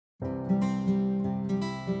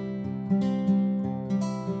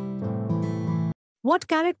What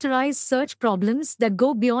characterize search problems that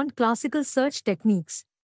go beyond classical search techniques?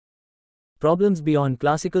 Problems beyond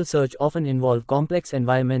classical search often involve complex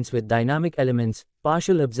environments with dynamic elements,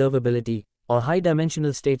 partial observability, or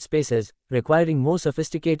high-dimensional state spaces, requiring more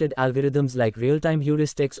sophisticated algorithms like real-time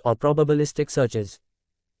heuristics or probabilistic searches.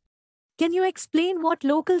 Can you explain what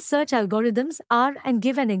local search algorithms are and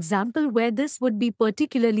give an example where this would be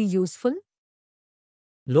particularly useful?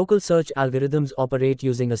 Local search algorithms operate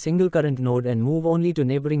using a single current node and move only to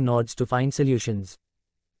neighboring nodes to find solutions.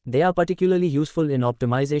 They are particularly useful in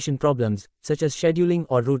optimization problems, such as scheduling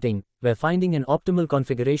or routing, where finding an optimal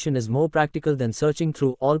configuration is more practical than searching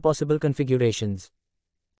through all possible configurations.